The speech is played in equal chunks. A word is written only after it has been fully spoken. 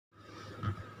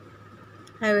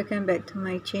Hi, welcome back to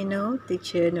my channel,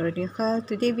 Teacher Nuruddin Khal.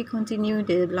 Today we continue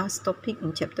the last topic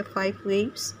in chapter 5,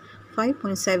 Waves,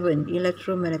 5.7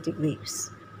 Electromagnetic Waves.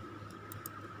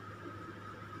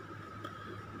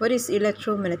 What is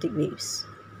electromagnetic waves?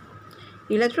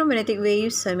 Electromagnetic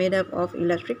waves are made up of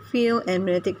electric field and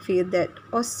magnetic field that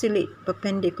oscillate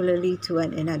perpendicularly to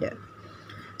one another.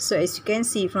 So as you can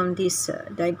see from this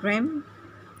diagram,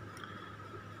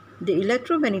 the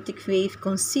electromagnetic wave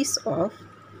consists of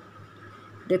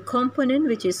the component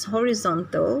which is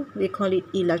horizontal, we call it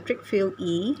electric field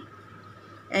E,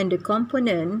 and the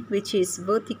component which is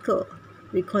vertical,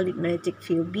 we call it magnetic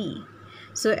field B.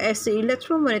 So as the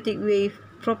electromagnetic wave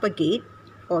propagate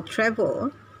or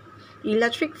travel,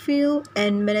 electric field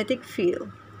and magnetic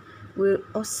field will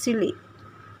oscillate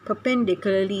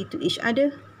perpendicularly to each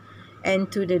other and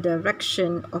to the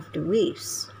direction of the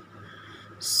waves.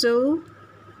 So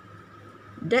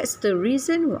that's the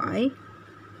reason why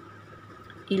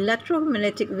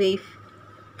electromagnetic wave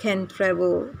can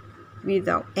travel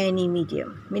without any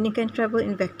medium, meaning can travel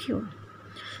in vacuum.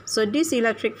 So this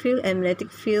electric field and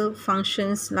magnetic field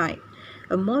functions like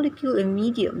a molecule, a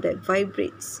medium that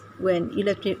vibrates when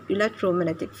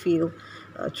electromagnetic field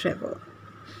travel.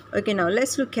 Okay, now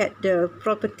let's look at the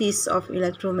properties of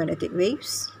electromagnetic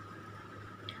waves.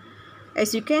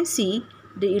 As you can see,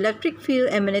 the electric field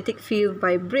and magnetic field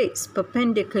vibrates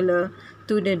perpendicular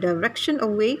to the direction of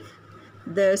wave.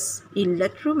 Thus,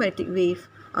 electromagnetic waves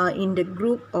are in the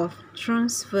group of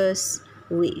transverse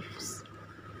waves.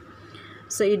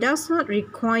 So it does not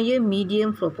require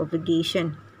medium for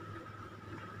propagation.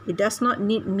 It does not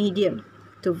need medium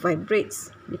to vibrate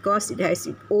because it has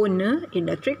its own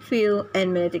electric field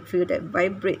and magnetic field that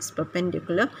vibrates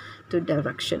perpendicular to the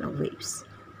direction of waves.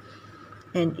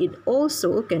 And it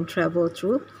also can travel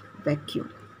through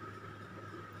vacuum.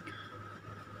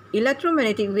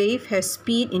 Electromagnetic wave has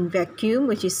speed in vacuum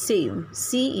which is same,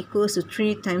 c equals to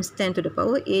 3 times 10 to the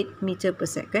power 8 meter per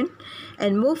second,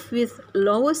 and move with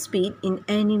lower speed in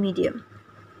any medium.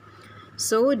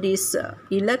 So these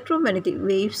electromagnetic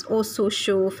waves also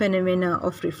show phenomena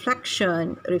of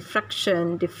reflection,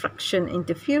 refraction, diffraction,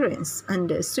 interference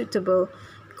under suitable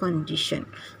condition.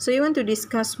 So you want to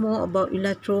discuss more about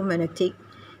electromagnetic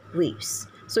waves.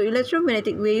 So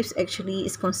electromagnetic waves actually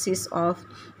consists of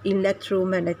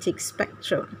electromagnetic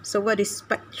spectrum. So what is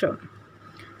spectrum?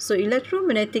 So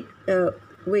electromagnetic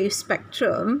wave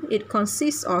spectrum, it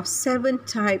consists of 7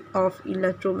 types of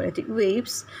electromagnetic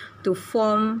waves to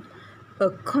form a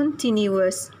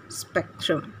continuous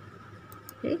spectrum.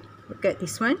 Okay, look at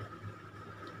this one.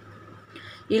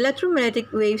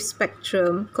 Electromagnetic wave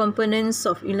spectrum, components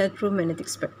of electromagnetic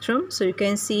spectrum. So you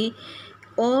can see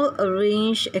all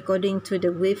arranged according to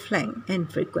the wavelength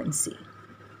and frequency.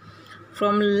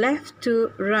 From left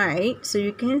to right, so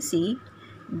you can see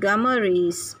gamma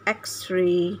rays,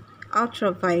 X-ray,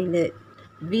 ultraviolet,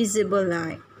 visible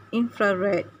light,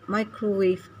 infrared,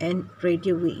 microwave, and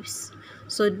radio waves.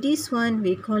 So this one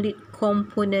we call it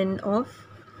component of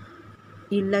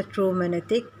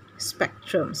electromagnetic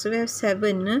spectrum. So we have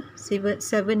seven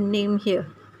names here,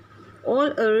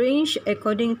 all arranged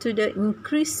according to the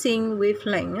increasing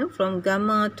wavelength from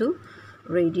gamma to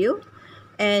radio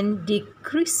and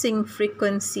decreasing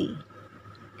frequency,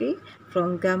 okay,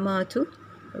 from gamma to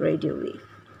radio wave.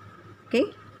 Okay,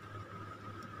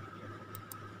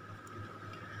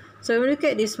 so we look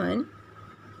at this one.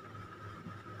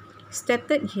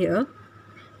 Stated here,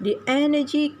 the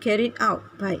energy carried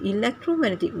out by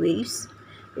electromagnetic waves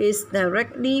is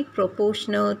directly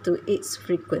proportional to its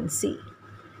frequency.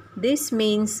 This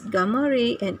means gamma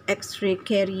ray and X-ray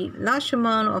carry large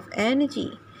amount of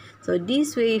energy. So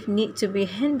these waves need to be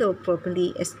handled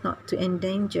properly as not to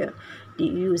endanger the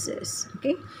users.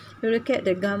 Okay, we look at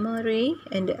the gamma ray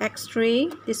and the X-ray.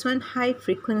 This one high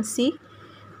frequency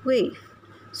wave.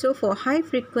 So for high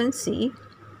frequency,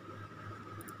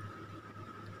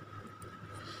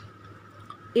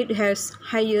 it has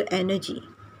higher energy.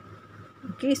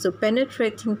 Okay, so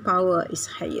penetrating power is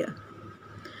higher.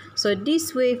 So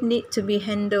this wave need to be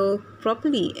handled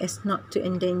properly as not to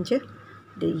endanger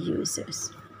the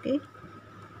users. Okay.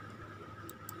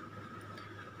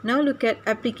 Now look at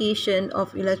application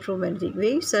of electromagnetic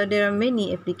waves. So there are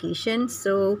many applications.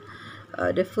 So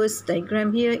the first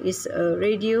diagram here is a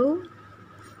radio,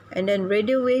 and then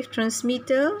radio wave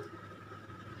transmitter,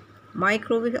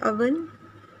 microwave oven,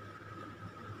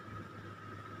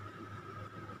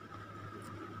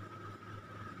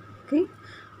 okay,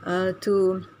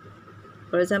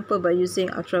 for example, by using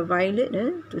ultraviolet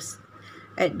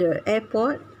at the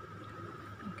airport,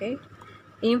 okay,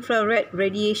 infrared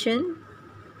radiation,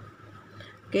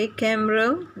 okay,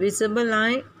 camera, visible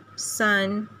light,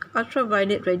 sun,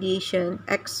 ultraviolet radiation,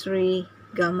 X-ray,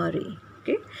 gamma ray.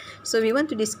 Okay, so we want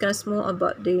to discuss more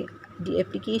about the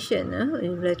application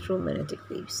in electromagnetic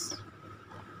waves.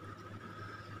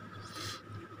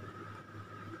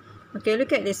 Okay,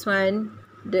 look at this one.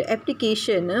 The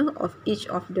application of each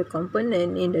of the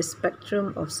component in the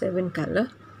spectrum of 7 color.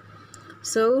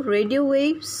 So radio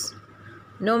waves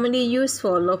normally used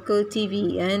for local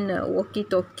TV and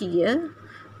walkie-talkie,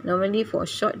 normally for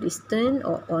short distance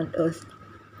or on Earth.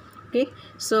 Okay,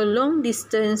 so long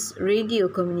distance radio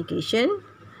communication,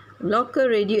 local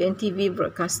radio and TV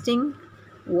broadcasting,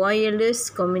 wireless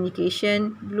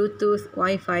communication, Bluetooth,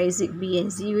 Wi-Fi, Zigbee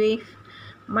and Z-Wave,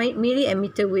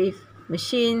 millimeter wave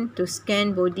machine to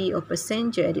scan body or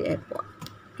passenger at the airport.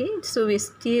 Okay, so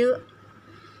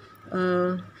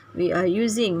we are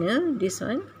using this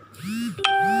one,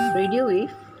 radio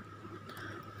wave.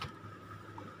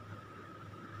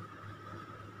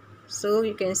 So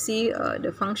you can see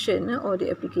the function or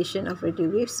the application of radio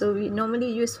wave. So we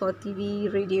normally use for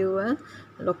TV, radio,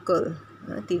 local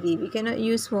TV. We cannot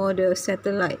use for the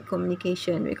satellite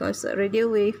communication because radio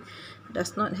wave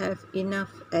does not have enough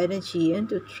energy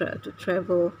to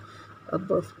travel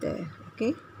above there.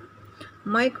 Okay.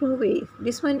 Microwave.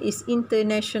 This one is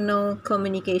international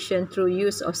communication through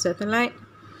use of satellite,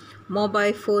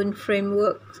 mobile phone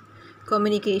framework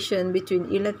communication between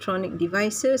electronic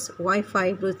devices,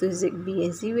 Wi-Fi, Bluetooth, Zigbee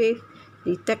and Z-Wave,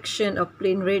 detection of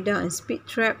plane radar and speed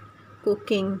trap,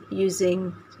 cooking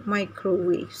using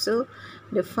microwave. So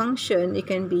the function, it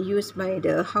can be used by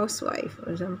the housewife,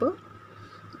 for example,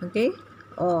 okay,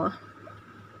 or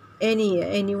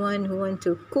anyone who want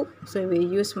to cook. So we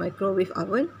use microwave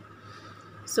oven.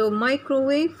 So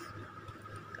microwave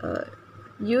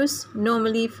used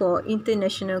normally for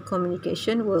international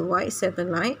communication, worldwide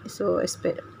satellite. So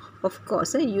of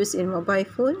course used in mobile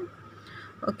phone.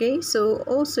 Okay, so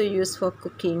also used for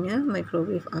cooking,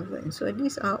 microwave oven. So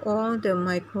these are all the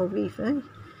microwave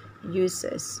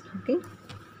uses. Okay,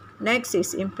 next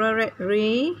is infrared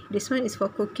ray. This one is for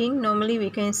cooking. Normally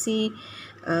we can see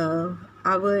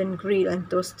oven, grill and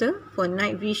toaster. For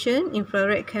night vision,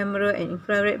 infrared camera and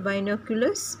infrared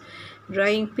binoculars.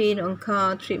 Drying paint on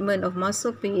car, treatment of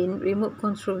muscle pain, remote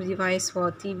control device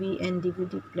for TV and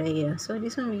DVD player. So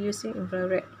this one we use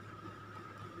infrared.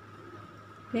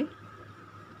 Okay.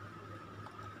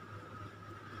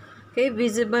 Okay,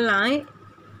 visible light.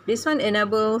 This one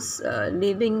enables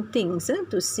living things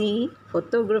to see,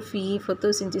 photography,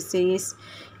 photosynthesis,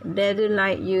 ladder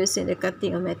light used in the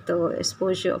cutting of metal,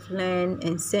 exposure of land,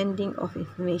 and sending of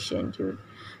information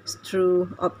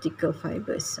through optical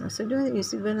fibers. So that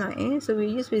is visible light. So we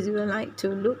use visible light to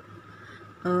look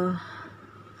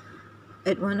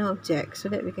at one object so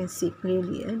that we can see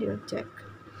clearly the object.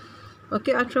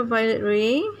 Okay, ultraviolet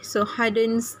ray. So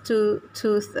hardens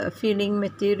tooth filling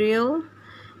material,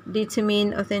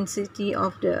 determine authenticity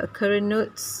of the current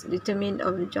notes, determine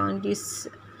of the jaundice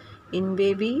in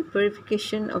baby,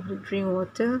 purification of the drinking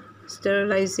water,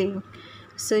 sterilizing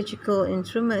surgical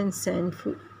instruments and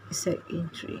food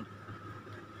entry.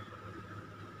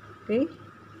 Okay,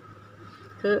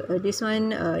 so this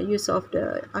one use of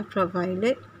the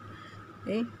ultraviolet.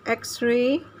 Okay,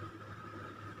 X-ray.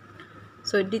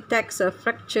 So detects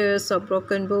fractures or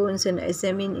broken bones and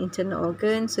examine internal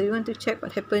organs. So you want to check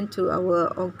what happened to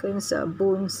our organs,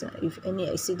 bones, if any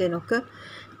accident occur.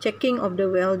 Checking of the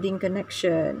welding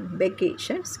connection,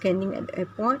 baggage, scanning at the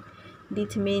airport,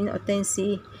 determine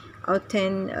authenticity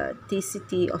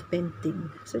of painting.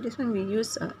 So this one we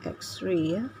use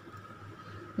X-ray.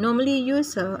 Normally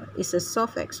use is a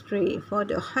soft X-ray. For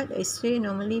the hard X-ray,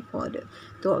 normally for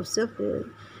to observe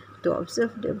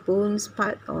the bones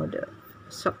part or the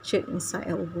structure inside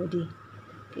our body.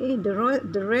 Okay, the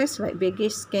rest like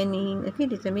baggage scanning. Okay,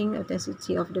 determining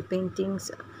authenticity of the paintings.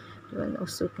 One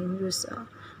also can use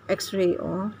X-ray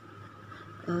or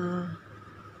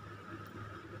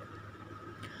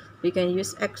we can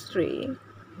use X-ray.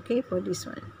 Okay, for this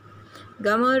one.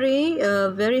 Gamma ray,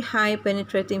 very high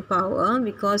penetrating power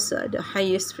because the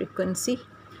highest frequency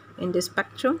in the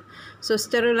spectrum. So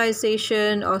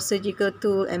sterilization of surgical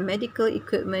tool and medical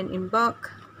equipment in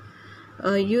bulk,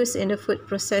 used in the food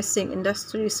processing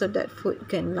industry so that food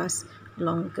can last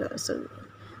longer. So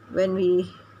when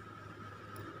we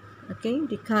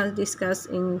discuss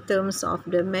in terms of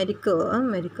the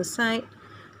medical side,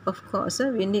 of course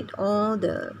we need all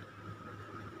the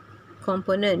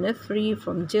component free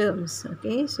from germs.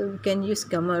 Okay, so we can use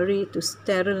gamma ray to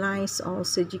sterilize all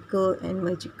surgical and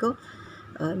medical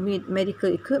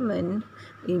equipment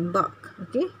in bulk.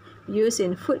 Okay, used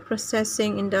in food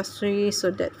processing industry so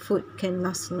that food can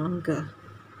last longer.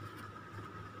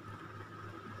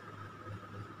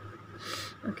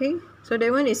 Okay, so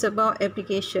that one is about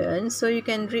application. So you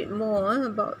can read more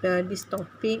about this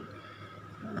topic.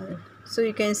 So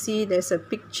you can see there's a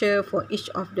picture for each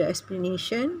of the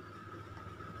explanation.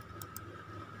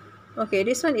 Okay,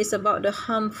 this one is about the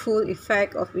harmful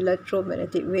effect of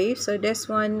electromagnetic waves. So that's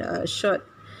one short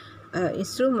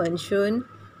instrument shown.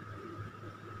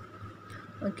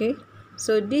 Okay,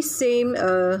 so this same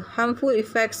harmful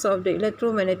effects of the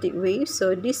electromagnetic waves,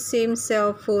 so this same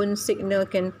cell phone signal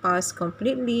can pass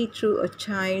completely through a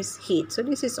child's head. So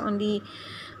this is only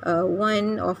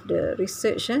one of the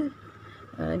research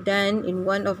done in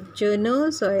one of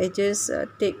journals. So I just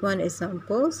take one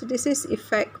example. So this is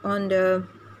effect on the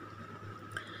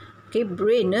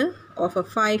brain of a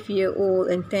 5-year-old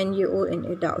and 10-year-old and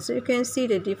adult. So you can see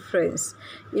the difference.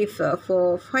 If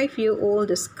for 5-year-old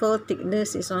the skull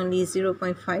thickness is only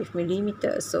 0.5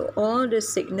 millimeters, so all the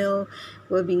signal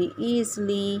will be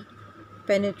easily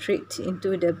penetrate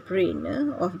into the brain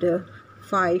of the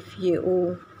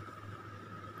 5-year-old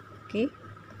kid.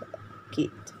 Okay,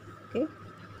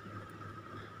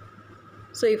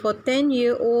 so if for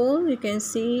 10-year-old, you can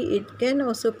see it can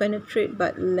also penetrate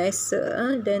but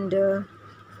lesser than the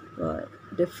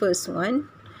first one.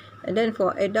 And then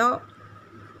for adult,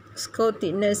 skull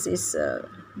thickness is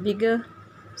bigger,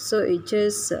 so it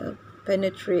just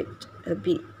penetrate a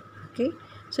bit. Okay,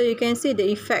 so you can see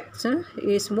the effect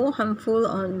is more harmful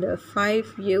on the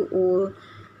 5-year-old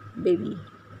baby.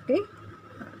 Okay,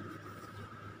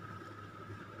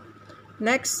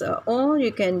 next, all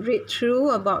you can read through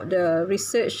about the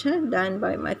research done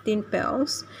by Martin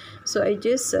Pels. So I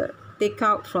just take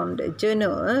out from the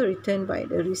journal written by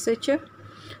the researcher.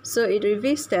 So it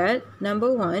reveals that,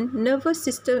 number one, nervous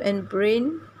system and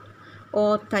brain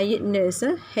or tiredness,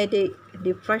 headache,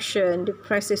 depression,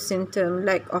 depressive symptom,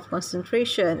 lack of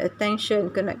concentration,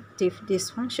 attention, cognitive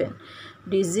dysfunction,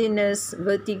 dizziness,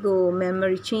 vertigo,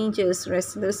 memory changes,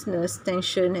 restlessness,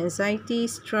 tension, anxiety,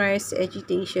 stress,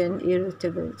 agitation,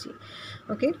 irritability.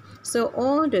 Okay, so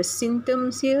all the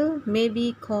symptoms here may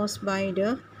be caused by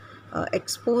the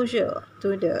exposure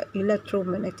to the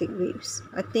electromagnetic waves.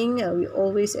 I think we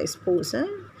always expose.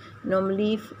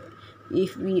 Normally,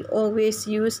 if we always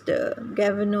use the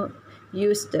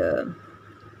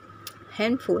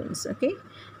handphones, okay,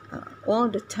 all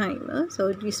the time,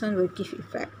 so this one will give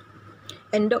effect.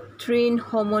 Endocrine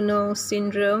hormonal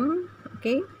syndrome,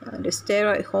 okay, the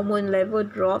steroid hormone level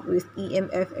drop with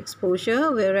EMF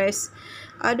exposure, whereas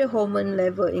other hormone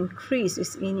level increase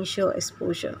with initial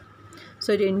exposure.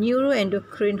 So the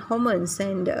neuroendocrine hormones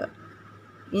and the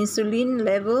insulin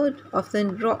level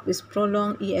often drop with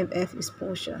prolonged EMF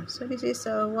exposure. So this is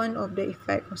one of the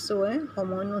effect also.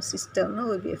 Hormonal system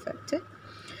will be affected.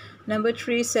 Number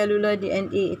 3, cellular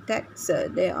DNA attacks.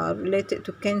 They are related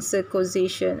to cancer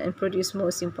causation and produce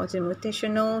most important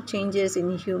mutational changes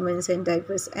in humans and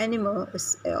diverse animals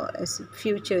as well as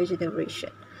future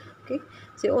generation. Okay,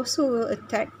 they also will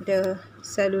attack the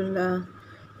cellular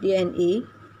DNA.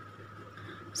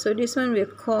 So this one will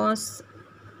cause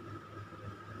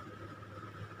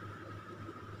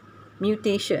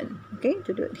mutation, okay,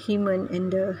 to the human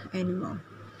and the animal.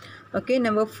 Okay,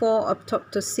 number 4,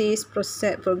 apoptosis,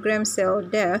 programmed cell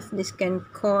death. This can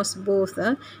cause both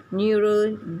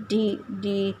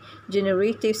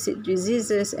neurodegenerative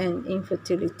diseases and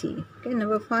infertility. Okay,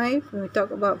 number 5, when we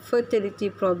talk about fertility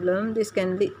problem, this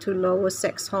can lead to lower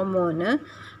sex hormone,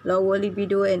 lower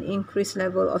libido, and increased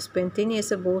level of spontaneous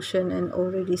abortion, and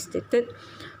already stated,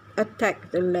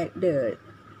 attack the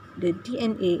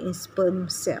DNA in sperm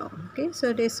cell. Okay,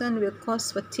 so this one will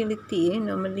cause fertility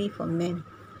normally for men.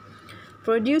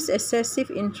 Produce excessive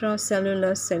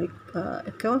intracellular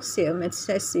calcium,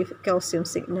 excessive calcium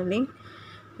signaling.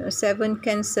 7,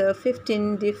 cancer,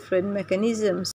 15 different mechanisms